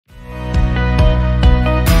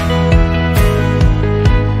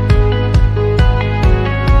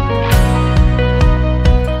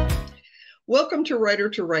Welcome to Writer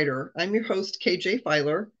to Writer. I'm your host, KJ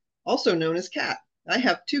Filer, also known as Kat. I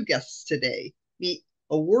have two guests today. Meet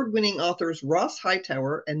award-winning authors Ross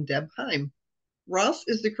Hightower and Deb Heim. Ross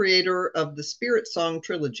is the creator of the Spirit Song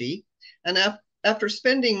Trilogy, and after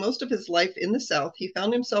spending most of his life in the South, he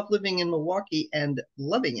found himself living in Milwaukee and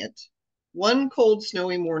loving it. One cold,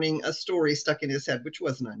 snowy morning, a story stuck in his head, which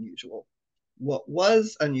wasn't unusual. What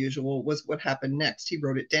was unusual was what happened next. He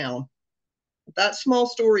wrote it down. That small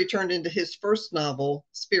story turned into his first novel,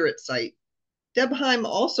 Spirit Sight. Deb Heim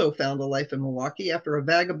also found a life in Milwaukee after a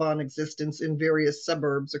vagabond existence in various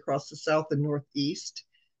suburbs across the South and Northeast.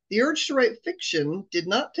 The urge to write fiction did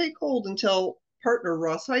not take hold until partner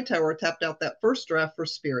Ross Hightower tapped out that first draft for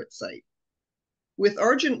Spirit Sight. With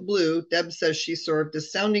Argent Blue, Deb says she served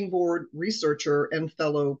as sounding board, researcher, and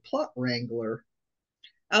fellow plot wrangler.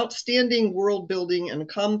 Outstanding world building and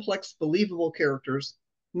complex, believable characters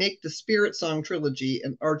make the Spirit Song Trilogy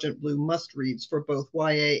and Argent Blue must-reads for both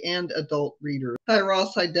YA and adult readers. Hi,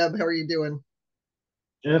 Ross. Hi, Deb. How are you doing?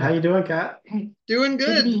 Good. How you doing, Kat? Doing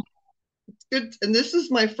good. It's good. And this is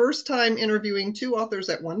my first time interviewing two authors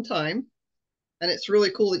at one time, and it's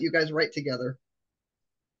really cool that you guys write together.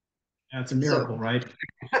 That's a miracle, right?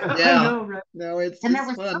 Yeah. I know, right? No, it's and that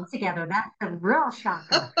we're still together. That's a real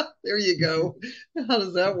shocker. There you go. How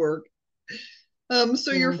does that work?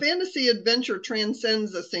 So your fantasy adventure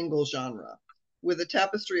transcends a single genre with a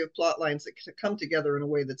tapestry of plot lines that come together in a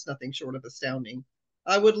way that's nothing short of astounding.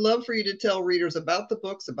 I would love for you to tell readers about the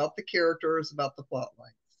books, about the characters, about the plot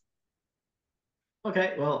lines.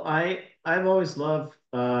 Okay, well, I've always loved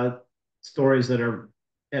stories that are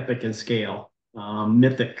epic in scale,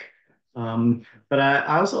 mythic. But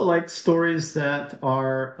I also like stories that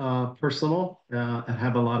are personal and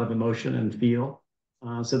have a lot of emotion and feel.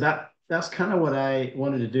 So that's kind of what I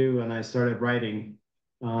wanted to do when I started writing,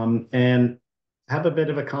 and have a bit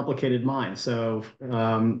of a complicated mind. So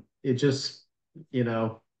it just,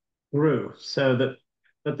 grew. So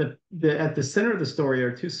but at the center of the story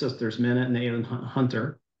are two sisters, Minna and Aiden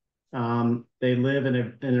Hunter. They live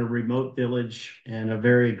in a remote village in a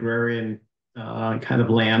very agrarian kind of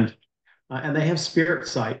land, and they have spirit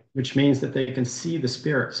sight, which means that they can see the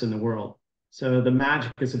spirits in the world. So the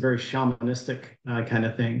magic is a very shamanistic kind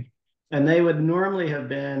of thing. And they would normally have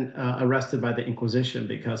been arrested by the Inquisition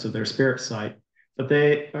because of their spirit sight. But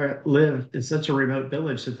they live in such a remote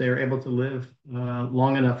village that they are able to live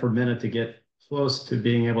long enough for Minna to get close to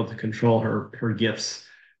being able to control her gifts.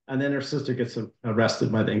 And then her sister gets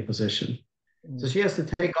arrested by the Inquisition. So she has to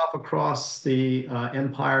take off across the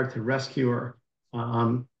empire to rescue her,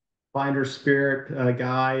 find her spirit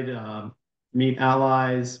guide, meet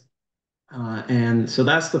allies. And so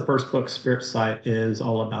that's the first book, Spirit Sight, is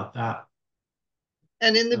all about that.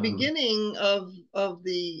 And in the beginning of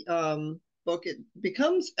the book, it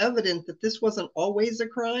becomes evident that this wasn't always a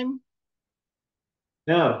crime.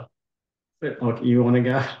 No. Okay, you want to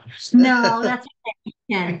go? No, that's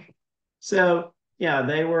okay. So, yeah,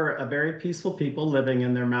 they were a very peaceful people living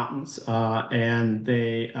in their mountains, and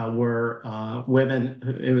they were women.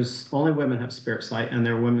 It was only women have spirit sight, and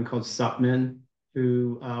there were women called Sapmen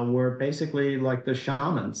who were basically like the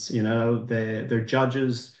shamans. They're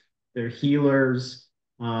judges, they're healers,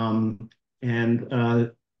 and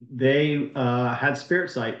they had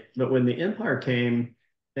spirit sight. But when the empire came,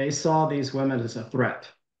 they saw these women as a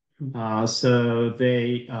threat. So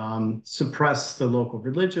they suppressed the local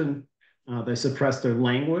religion. They suppressed their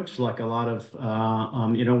language, like a lot of,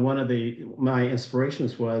 one of my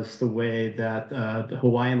inspirations was the way that the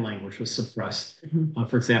Hawaiian language was suppressed,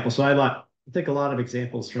 for example. So I take a lot of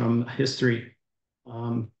examples from history.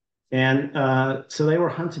 So they were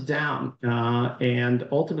hunted down, and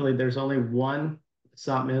ultimately there's only one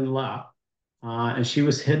Sapmen left, and she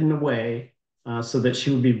was hidden away so that she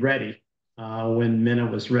would be ready when Minna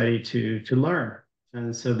was ready to learn.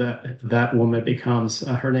 And so that woman becomes,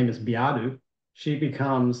 her name is Biadu. She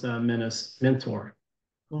becomes Minna's mentor.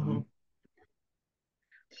 And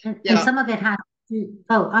some of it has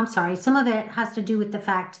some of it has to do with the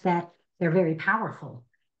fact that they're very powerful,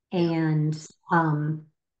 and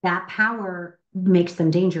that power makes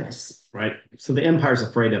them dangerous. Right. So the empire's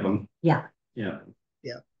afraid of them. Yeah. Yeah.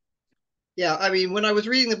 Yeah, I mean, when I was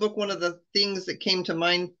reading the book, one of the things that came to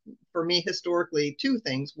mind for me historically, two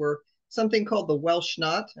things were something called the Welsh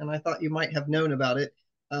knot, and I thought you might have known about it.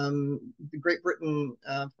 Great Britain,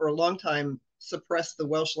 for a long time, suppressed the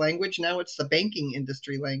Welsh language. Now it's the banking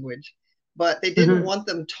industry language, but they didn't want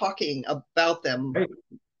them talking about them, right,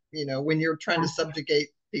 when you're trying to subjugate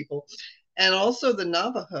people. And also the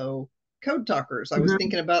Navajo code talkers. I was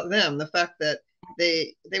thinking about them, the fact that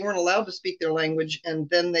they weren't allowed to speak their language, and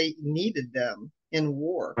then they needed them in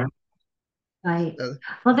war. Right. So,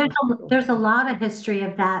 Well, there's a lot of history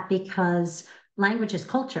of that because language is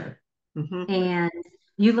culture. And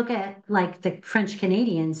you look at like the French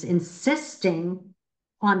Canadians insisting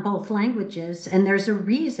on both languages, and there's a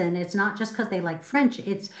reason. It's not just because they like French,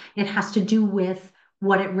 it has to do with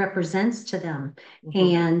what it represents to them.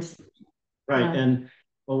 And right. And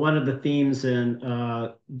well, one of the themes in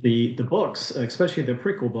the books, especially the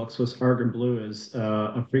prequel books, was Argren Blue is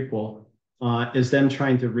a prequel, is them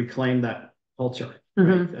trying to reclaim that culture,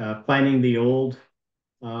 right? Finding the old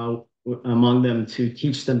among them to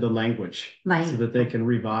teach them the language, so that they can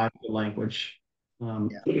revive the language.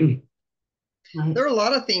 There are a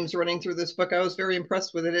lot of themes running through this book. I was very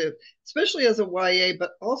impressed with it, especially as a YA,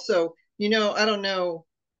 but also, you know, I don't know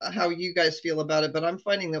how you guys feel about it, but I'm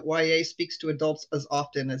finding that YA speaks to adults as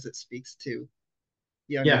often as it speaks to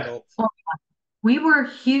young adults. Well, we were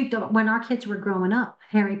huge when our kids were growing up.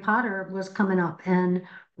 Harry Potter was coming up, and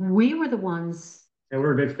we were the ones. Yeah,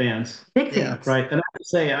 we're big fans. Big fans. Right. And I have to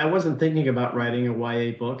say, I wasn't thinking about writing a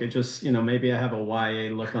YA book. It just, you know, maybe I have a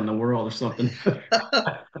YA look on the world or something.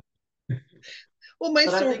 Well,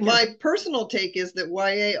 my personal take is that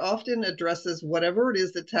YA often addresses whatever it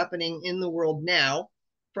is that's happening in the world now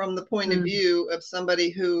from the point of view of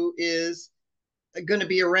somebody who is going to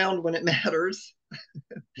be around when it matters.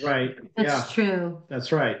 Right. That's true.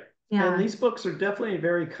 That's right. Yeah. And these books are definitely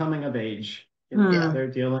very coming of age. They're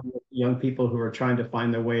dealing with young people who are trying to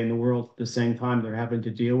find their way in the world. At the same time, they're having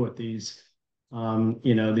to deal with these,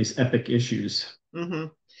 you know, these epic issues.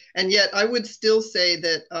 And yet I would still say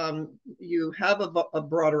that you have a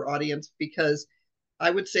broader audience, because I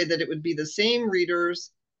would say that it would be the same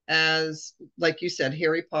readers as, like you said,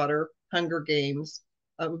 Harry Potter, Hunger Games.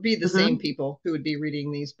 Would be the same people who would be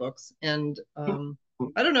reading these books. And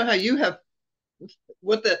I don't know how you have,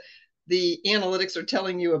 what the analytics are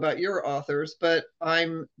telling you about your authors, but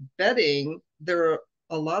I'm betting there are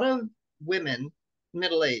a lot of women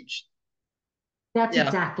middle-aged. That's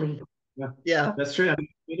exactly. Yeah, that's true. I mean,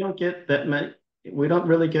 we don't get that many. We don't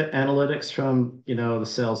really get analytics from, you know, the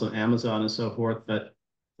sales on Amazon and so forth. But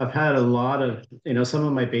I've had a lot of, you know, some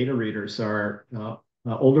of my beta readers are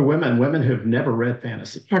older women who've never read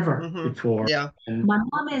fantasy ever before. And my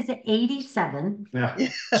mom is 87.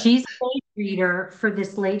 She's a beta reader for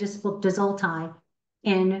this latest book, Dezultai,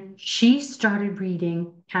 and she started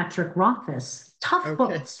reading Patrick Rothfuss tough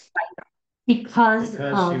books. Because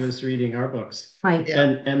she was reading our books, right?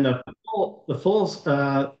 And the full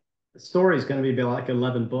story is going to be like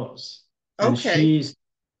 11 books. And she's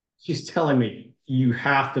telling me you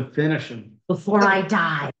have to finish them before I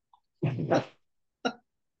die.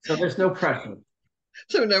 So there's no pressure.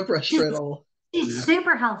 So no pressure at all. She's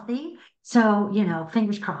super healthy, so you know,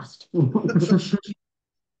 fingers crossed.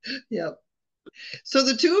 Yep. So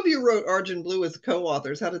the two of you wrote Argren Blue as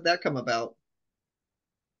co-authors. How did that come about?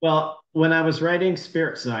 Well, when I was writing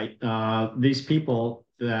Spirit Sight, these people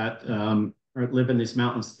that live in these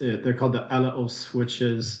mountains, they're called the Alaos, which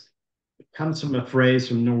comes from a phrase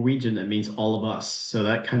from Norwegian that means all of us. So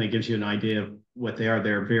that kind of gives you an idea of what they are.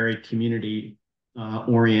 They're very community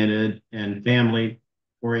oriented and family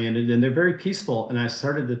oriented, and they're very peaceful. And I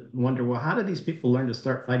started to wonder, well, how did these people learn to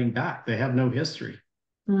start fighting back? They have no history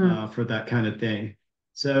for that kind of thing.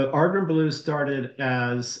 So Argren Blue started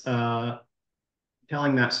as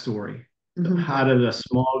telling that story. How did a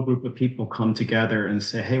small group of people come together and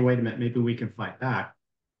say, hey, wait a minute, maybe we can fight back?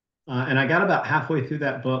 And I got about halfway through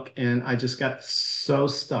that book and I just got so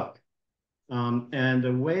stuck. And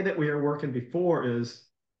the way that we were working before is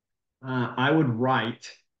I would write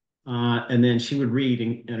and then she would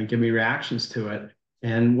read and give me reactions to it.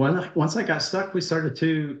 And once I got stuck, we started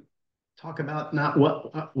to talk about not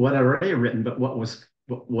what I already written, but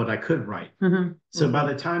what I could write. So by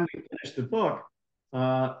the time we finished the book,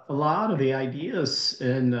 a lot of the ideas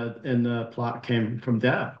in the plot came from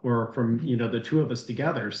Deb, or from, you know, the two of us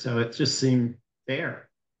together. So it just seemed fair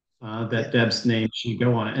that Deb's name should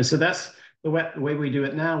go on it. And so that's the way we do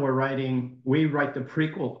it now. We write the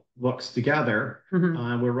prequel books together.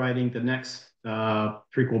 We're writing the next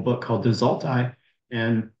prequel book called Dezultai,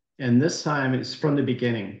 and this time it's from the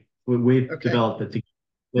beginning. We've developed it.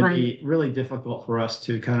 It'd be really difficult for us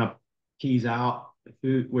to kind of tease out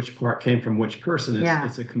which part came from which person.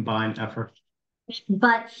 It's a combined effort.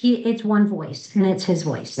 But it's one voice, and it's his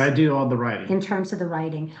voice. I do all the writing. In terms of the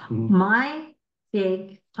writing. My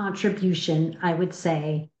big contribution, I would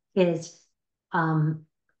say, is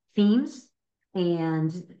themes.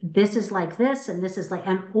 And this is like this, and this is like,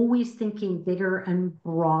 I'm always thinking bigger and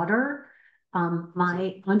broader.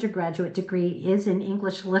 My undergraduate degree is in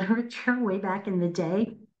English literature way back in the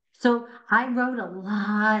day. So I read a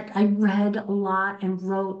lot and wrote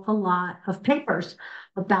a lot of papers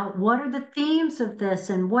about what are the themes of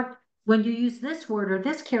this and what, when you use this word or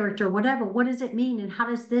this character, whatever, what does it mean? And how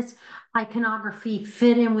does this iconography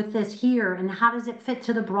fit in with this here? And how does it fit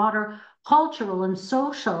to the broader cultural and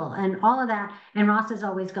social and all of that? And Ross is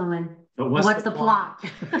always going, but what's the plot?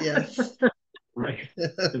 Yes. Right.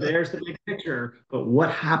 So there's the big picture, but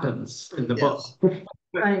what happens in the book?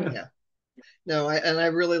 Right. Yeah. No, I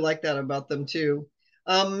really like that about them too.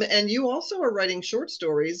 And you also are writing short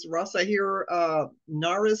stories. Ross, I hear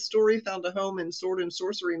Nara's story found a home in Sword and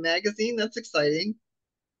Sorcery magazine. That's exciting.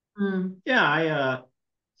 Yeah,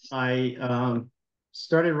 I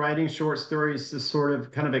started writing short stories to sort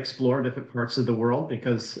of kind of explore different parts of the world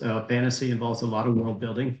because fantasy involves a lot of world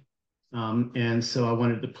building. And so I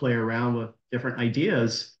wanted to play around with different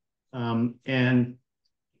ideas. And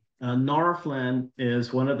Nora Flynn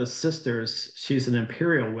is one of the sisters. She's an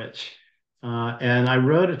imperial witch. And I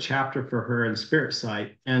wrote a chapter for her in Spirit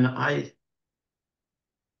Sight. And I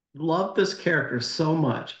love this character so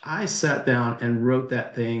much. I sat down and wrote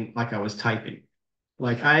that thing like I was typing.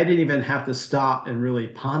 Like I didn't even have to stop and really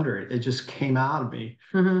ponder it. It just came out of me.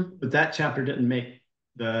 But that chapter didn't make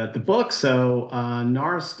the book. So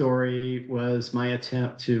Nara's story was my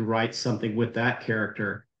attempt to write something with that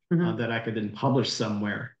character that I could then publish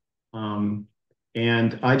somewhere.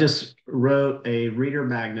 And I just wrote a reader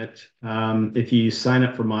magnet. If you sign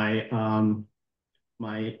up for my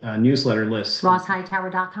newsletter list,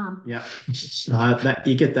 RossHightower.com. Yeah, that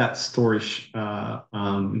you get that story for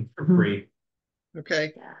free.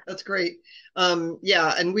 Okay, that's great.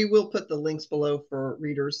 Yeah, and we will put the links below for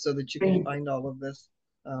readers so that you can find all of this.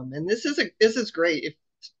 And this is great.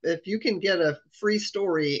 If you can get a free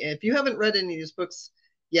story, if you haven't read any of these books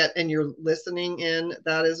yet and you're listening in,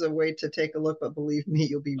 that is a way to take a look. But believe me,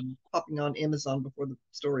 you'll be popping on Amazon before the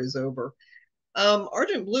story is over.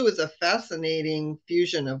 Argent Blue is a fascinating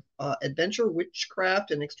fusion of adventure,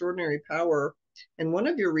 witchcraft, and extraordinary power. And one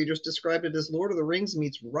of your readers described it as Lord of the Rings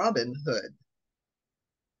meets Robin Hood.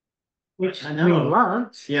 Which we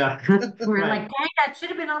loved. Yeah. We're like, dang, that should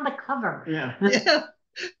have been on the cover. Yeah. Yeah.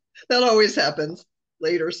 That always happens.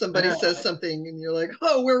 Later, somebody says something and you're like,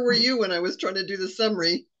 oh, where were you when I was trying to do the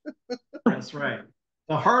summary? That's right.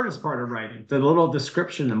 The hardest part of writing, the little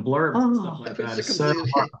description and blurbs and stuff like that. Is so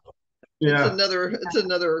hard. Yeah. It's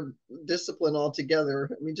another discipline altogether.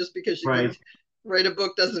 I mean, just because you can write a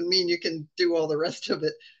book doesn't mean you can do all the rest of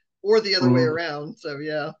it, or the other way around. So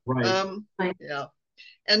yeah. Yeah.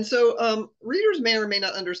 And so readers may or may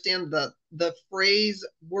not understand the phrase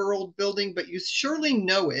world building, but you surely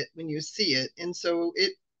know it when you see it. And so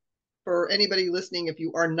for anybody listening, if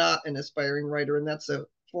you are not an aspiring writer and that's a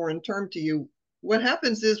foreign term to you, what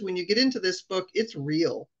happens is when you get into this book, it's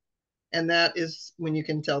real. And that is when you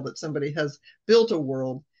can tell that somebody has built a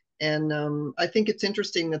world. And I think it's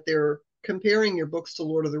interesting that they're comparing your books to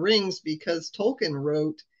Lord of the Rings because Tolkien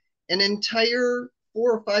wrote an entire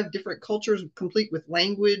 4 or 5 different cultures, complete with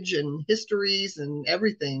language and histories and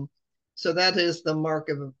everything. So that is the mark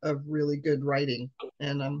of really good writing.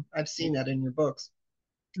 And I've seen that in your books.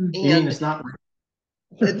 And it's not.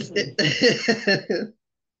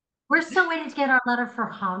 We're still waiting to get our letter for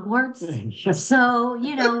Hogwarts. So,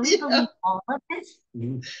 we believe all of it.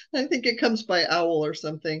 I think it comes by owl or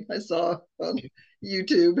something. I saw on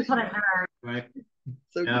YouTube. That's what I heard. Right.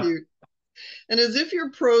 So cute. And as if your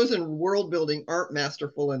prose and world building aren't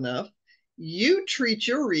masterful enough, you treat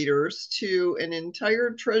your readers to an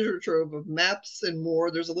entire treasure trove of maps and more.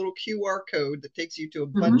 There's a little QR code that takes you to a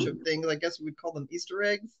bunch of things. I guess we would call them Easter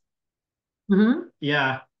eggs.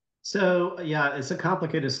 Yeah. So, it's a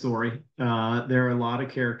complicated story. There are a lot of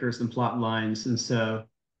characters and plot lines. And so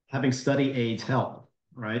having study aids help,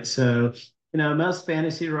 right? So, most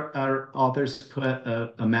fantasy authors put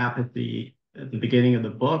a map at the beginning of the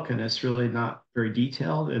book, and it's really not very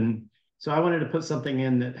detailed. And so I wanted to put something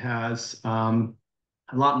in that has a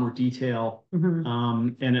lot more detail,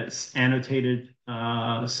 and it's annotated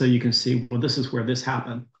so you can see, well, this is where this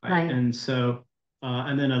happened. Right? And so,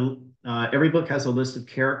 and then every book has a list of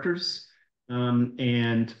characters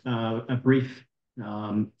and a brief,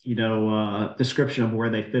 description of where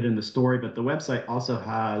they fit in the story. But the website also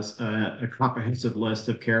has a comprehensive list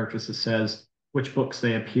of characters that says which books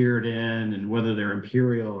they appeared in and whether they're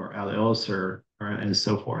Imperial or Alios or and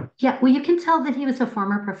so forth. Yeah, well, you can tell that he was a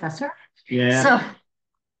former professor. Yeah. So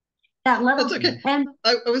that level. That's okay. And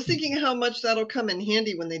I was thinking how much that'll come in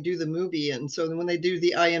handy when they do the movie. And so when they do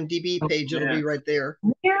the IMDb page, it'll be right there.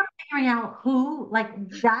 We're figuring out who, like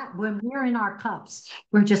that, when we're in our cups,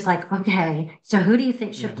 we're just like, okay, so who do you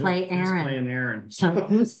think should play Aaron? Who's playing Aaron? So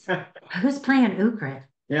who's playing Ygritte?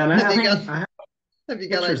 Yeah, and have you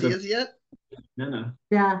got ideas yet? No.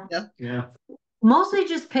 Yeah. Yeah. Mostly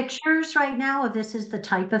just pictures right now of this is the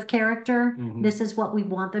type of character. Mhm. This is what we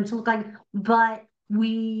want them to look like. But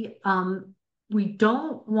we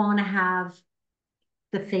don't want to have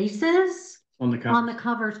the faces On the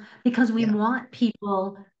covers because we want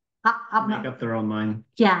people make up their own mind.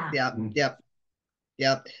 Yeah.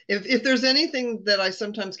 Yeah. If there's anything that I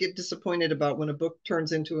sometimes get disappointed about when a book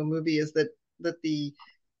turns into a movie is that the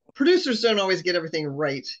producers don't always get everything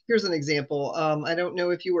right. Here's an example. I don't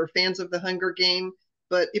know if you were fans of The Hunger Game,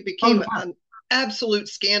 but it became an absolute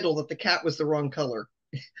scandal that the cat was the wrong color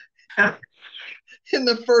in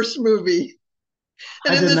the first movie.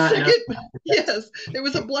 And in the second, yes, it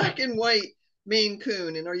was a black and white Maine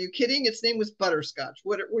Coon. And are you kidding? Its name was Butterscotch.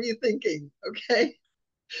 What are you thinking? Okay.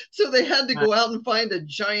 So they had to go out and find a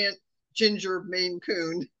giant ginger Maine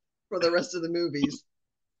Coon for the rest of the movies.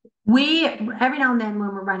 We, every now and then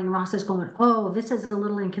when we're writing, Ross is going, oh, this is a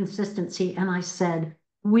little inconsistency. And I said,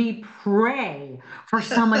 we pray for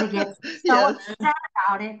someone to get so upset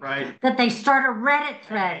about it that they start a Reddit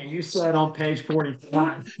thread. You said on page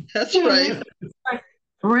 45. That's right.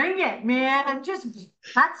 Bring it, man. And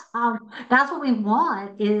that's what we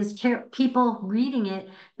want is people reading it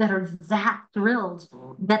that are that thrilled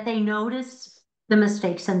that they notice the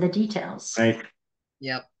mistakes and the details. Right.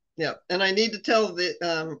 Yep. And I need to tell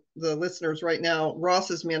the listeners right now,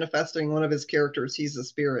 Ross is manifesting one of his characters. He's a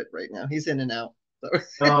spirit right now. He's in and out.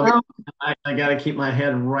 So. I got to keep my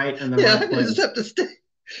head right in the right place. I just have to stay.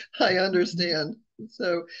 I understand.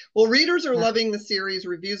 So, well, readers are loving the series.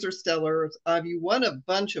 Reviews are stellar. You won a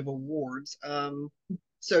bunch of awards.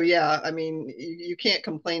 So yeah, I mean, you can't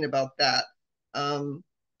complain about that.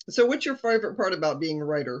 So what's your favorite part about being a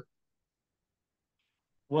writer?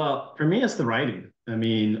 Well, for me, it's the writing. I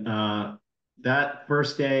mean, that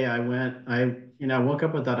first day I woke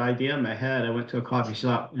up with that idea in my head. I went to a coffee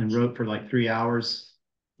shop and wrote for like 3 hours.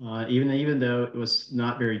 Even though it was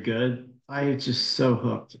not very good, I was just so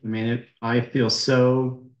hooked. I mean, I feel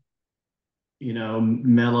so,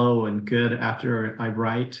 mellow and good after I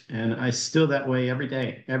write. And I still that way every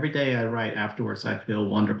day. Every day I write afterwards, I feel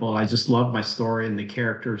wonderful. I just love my story and the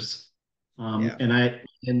characters. And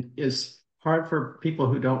it's hard for people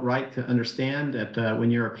who don't write to understand that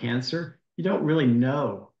when you're a pantser, you don't really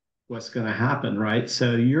know what's going to happen, right?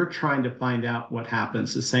 So you're trying to find out what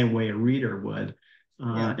happens the same way a reader would.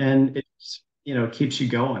 And it's, keeps you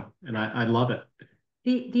going. And I love it.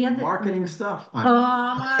 The other marketing stuff. Oh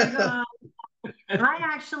my God. I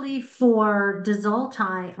actually, for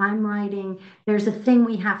Desultai, I'm writing, there's a thing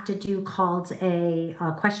we have to do called a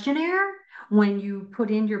questionnaire. When you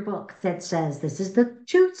put in your book that says, this is the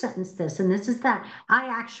two sentence this, and this is that. I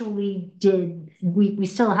actually did, we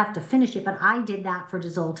still have to finish it, but I did that for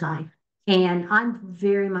Desultai. And I'm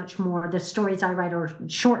very much more, the stories I write are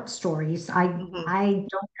short stories. I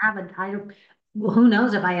don't have who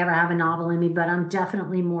knows if I ever have a novel in me, but I'm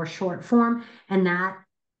definitely more short form. And that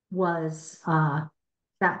was,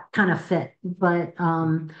 that kind of fit. But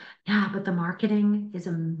but the marketing is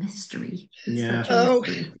a mystery. It's such a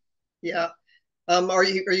mystery. Yeah. Are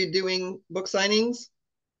you doing book signings?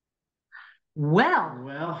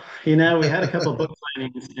 Well, we had a couple of book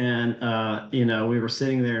signings and, we were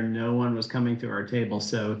sitting there and no one was coming to our table.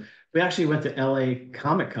 So we actually went to LA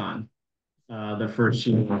Comic-Con the first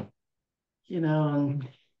year,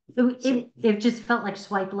 It just felt like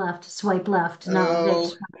swipe left.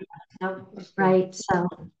 No, right. So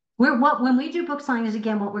when we do book signings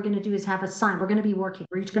again, what we're going to do is have a sign. We're going to be working.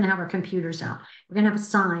 We're just going to have our computers out. We're going to have a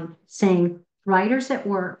sign saying writers at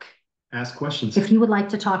work. Ask questions. If you would like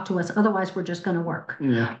to talk to us, otherwise we're just going to work.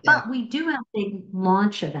 But we do have big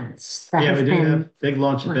launch events. We do have big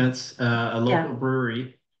launch events. A local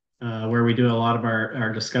brewery where we do a lot of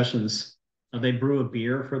our discussions. They brew a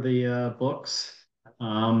beer for the books.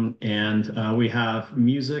 And we have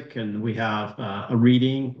music and we have a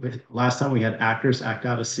reading. Last time we had actors act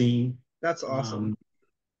out a scene. That's awesome.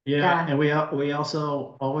 And we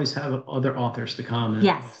also always have other authors to come and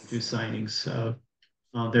do signings. So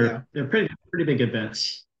they're pretty big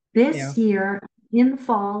events. This year in the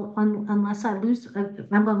fall, unless I lose, I'm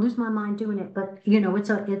going to lose my mind doing it. But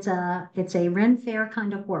it's a Ren Fair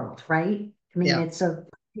kind of world, right? I mean,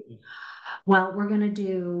 well, we're going to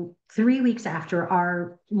do 3 weeks after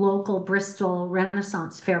our local Bristol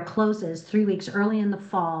Renaissance Fair closes, 3 weeks early in the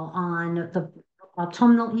fall on the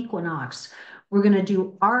autumnal equinox. We're going to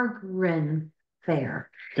do ARGREN Fair.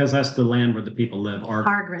 Because that's the land where the people live.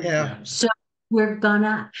 ARGREN. Yeah. So we're going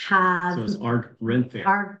to have... So it's ARGREN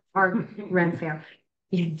Fair. ARGREN Fair.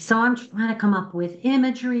 So I'm trying to come up with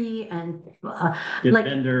imagery and like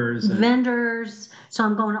vendors. So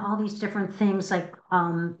I'm going to all these different things, like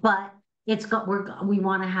but it's got we're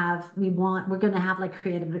going to have like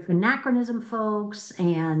creative anachronism folks,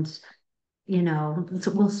 and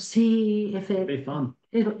so we'll see if It'll be fun.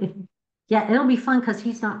 Yeah, it'll be fun because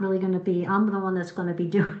he's not really going to be. I'm the one that's going to be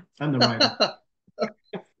doing. I'm the writer.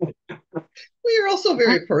 Well, you're also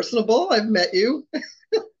very personable. I've met you.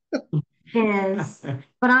 Is,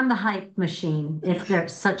 but I'm the hype machine, if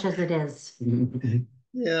there's such as it is.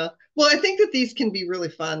 Yeah. Well, I think that these can be really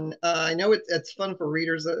fun. I know it's fun for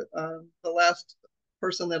readers. The last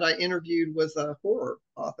person that I interviewed was a horror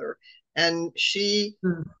author, and she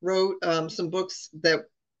wrote some books that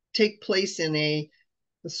take place in a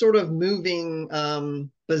sort of moving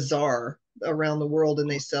bazaar around the world, and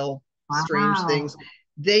they sell strange things.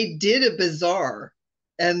 They did a bazaar,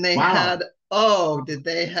 and they had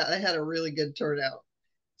they had a really good turnout.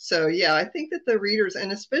 So yeah, I think that the readers,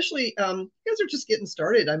 and especially you guys are just getting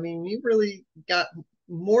started. I mean, you've really got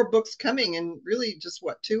more books coming, and really just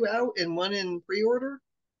what, 2 out and 1 in pre-order.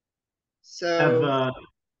 So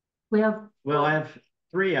I have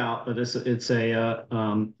 3 out, but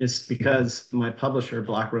it's because my publisher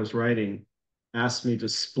Black Rose Writing asked me to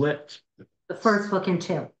split the first book in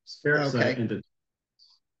 2. Spirit Sight into.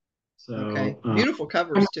 So beautiful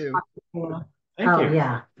covers too. Thank you.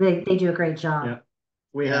 Yeah, they do a great job. Yeah.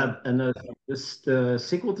 We have, and the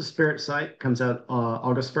sequel to Spirit Sight comes out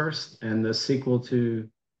August 1st, and the sequel to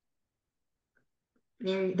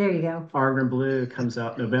there you go. ARGREN BLUE comes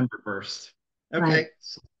out November 1st. Okay.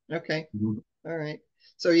 Okay. All right.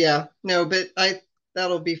 So yeah, no, but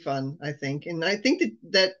that'll be fun, I think. And I think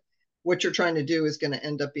that what you're trying to do is going to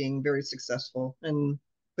end up being very successful and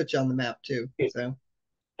put you on the map too. So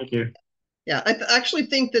thank you. Yeah, I actually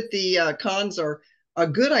think that the cons are a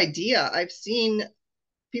good idea. I've seen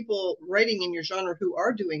people writing in your genre who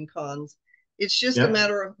are doing cons. It's just a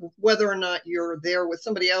matter of whether or not you're there with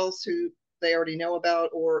somebody else who they already know about,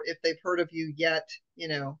 or if they've heard of you yet,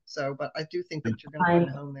 so, but I do think that you're going to find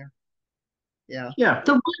a home there. Yeah. Yeah.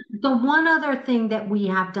 The one other thing that we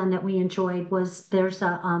have done that we enjoyed was there's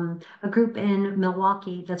a group in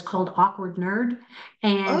Milwaukee that's called Awkward Nerd,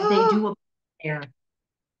 and they do a there.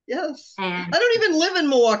 Yes. And I don't even live in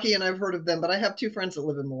Milwaukee, and I've heard of them, but I have 2 friends that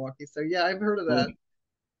live in Milwaukee. So yeah, I've heard of that.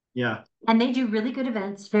 Yeah. And they do really good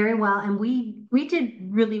events very well. And we did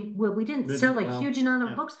really well. We didn't sell a huge amount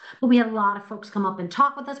of books, but we had a lot of folks come up and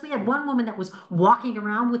talk with us. We had one woman that was walking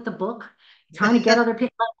around with the book, trying to get other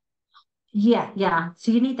people. Yeah.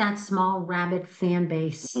 So you need that small rabid fan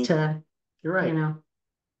base to, you're right.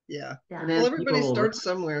 Yeah. Well, everybody starts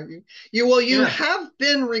somewhere. You have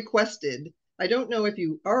been requested. I don't know if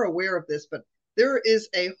you are aware of this, but there is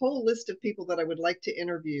a whole list of people that I would like to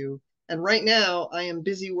interview. And right now I am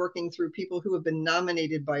busy working through people who have been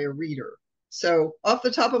nominated by a reader. So off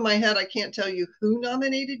the top of my head, I can't tell you who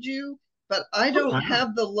nominated you, but I don't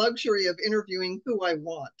have the luxury of interviewing who I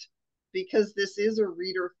want, because this is a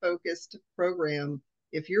reader focused program.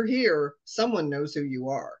 If you're here, someone knows who you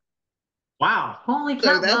are. Wow. Holy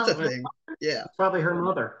cow. So that's a thing. Yeah. It's probably her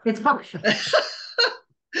mother. It's probably.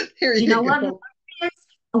 Here you know go. What?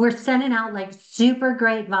 We're sending out like super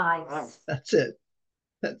great vibes. That's it.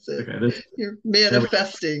 That's it. Okay, you're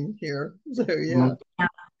manifesting here. So yeah.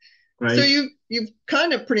 Right. So you've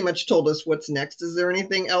kind of pretty much told us what's next. Is there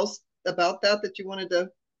anything else about that you wanted to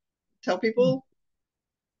tell people?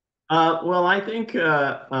 Well, I think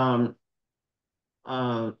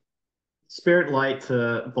Spirit Light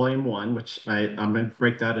Volume 1, which I'm going to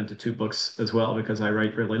break that into 2 books as well, because I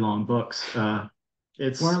write really long books.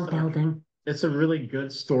 It's world building. It's a really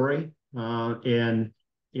good story, and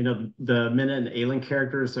the Minna and Aelin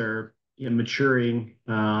characters are maturing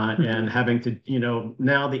and having to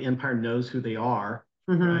now the Empire knows who they are,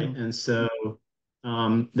 right? And so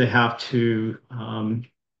they have to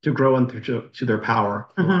grow into their power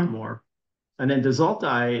a lot more. And then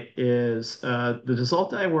Dazultai is the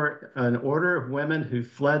Dazultai were an order of women who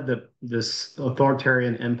fled this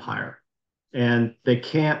authoritarian empire, and they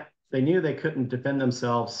knew they couldn't defend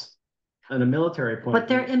themselves in a military point. But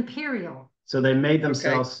they're imperial. So they made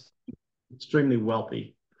themselves extremely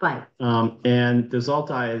wealthy. Right. And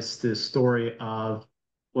Dazultai is this story of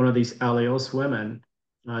one of these Alios women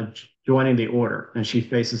joining the order, and she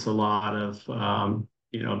faces a lot of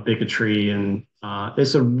bigotry, and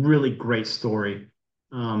it's a really great story.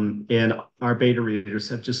 And our beta readers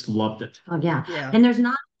have just loved it. Oh yeah. And there's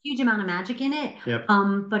not a huge amount of magic in it. Yep.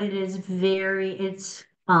 But it is it's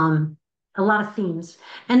a lot of themes.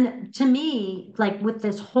 And to me, like with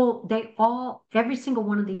this whole, every single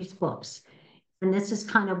one of these books and this is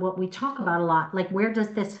kind of what we talk about a lot, like where does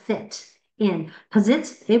this fit in? Because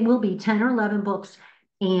it will be 10 or 11 books,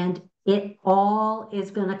 and it all is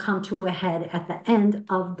going to come to a head at the end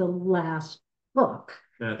of the last book.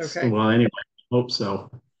 That's okay. Well, anyway, hope so.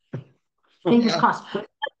 Fingers crossed.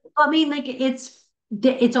 I mean, like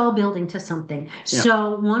it's all building to something. Yeah.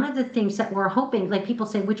 So one of the things that we're hoping, like people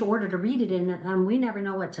say which order to read it in, and we never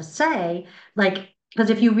know what to say, like, because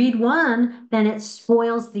if you read one, then it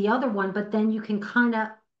spoils the other one, but then you can kind of,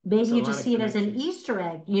 maybe you just see it as an Easter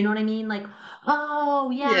egg. You know what I mean? Like, oh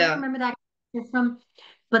yeah. I remember that from,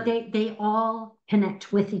 but they all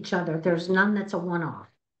connect with each other. There's none that's a one-off.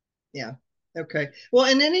 Yeah. Okay. Well,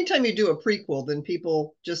 and anytime you do a prequel, then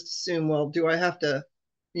people just assume, well, do I have to,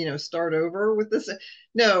 start over with this?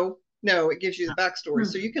 No, it gives you the backstory.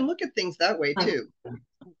 So you can look at things that way too.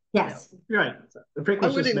 Yes. Right. The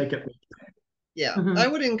prequels just make it. Yeah. I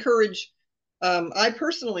would encourage, I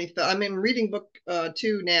personally, I'm in reading book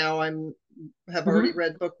 2 now. have already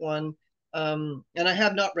read book 1, and I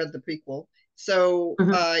have not read the prequel. So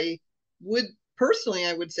I would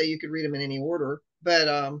say you could read them in any order, but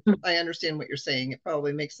I understand what you're saying. It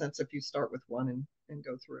probably makes sense if you start with one and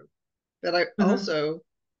go through. But I also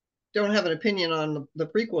don't have an opinion on the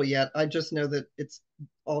prequel yet. I just know that it's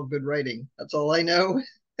all good writing. That's all I know.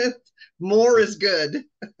 More is good.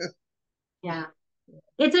 Yeah.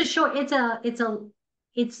 It's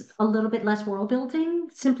a little bit less world building,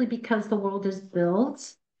 simply because the world is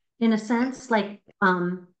built in a sense, like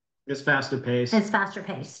it's faster paced. It's faster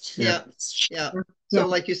paced. Yeah. So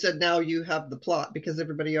like you said, now you have the plot because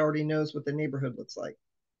everybody already knows what the neighborhood looks like.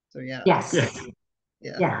 So yeah. Yes.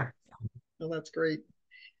 Yeah. Well, that's great.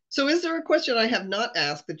 So is there a question I have not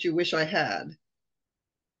asked that you wish I had?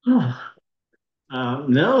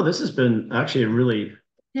 No, this has been actually a really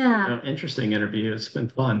interesting interview. It's been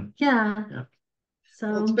fun. Yeah.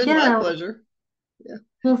 So well, it's been my pleasure. Yeah.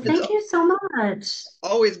 Well, thank you so much.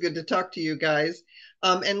 Always good to talk to you guys.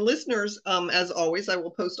 And listeners, as always, I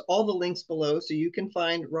will post all the links below so you can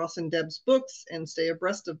find Ross and Deb's books and stay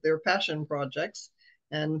abreast of their passion projects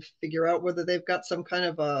and figure out whether they've got some kind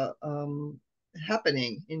of a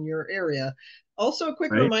happening in your area. Also, a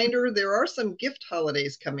quick reminder, there are some gift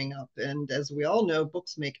holidays coming up. And as we all know,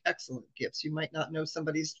 books make excellent gifts. You might not know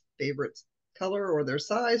somebody's favorite color or their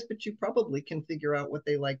size, but you probably can figure out what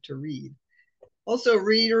they like to read. Also,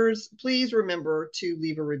 readers, please remember to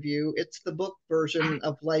leave a review. It's the book version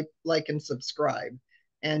of like and subscribe.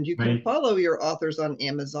 And you can follow your authors on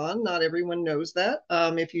Amazon. Not everyone knows that.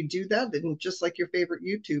 If you do that, then just like your favorite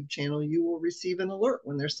YouTube channel, you will receive an alert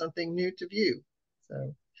when there's something new to view.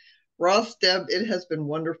 So, Ross, Deb, it has been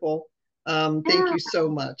wonderful. Thank you so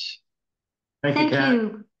much. Thank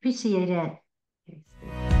you. Appreciate it.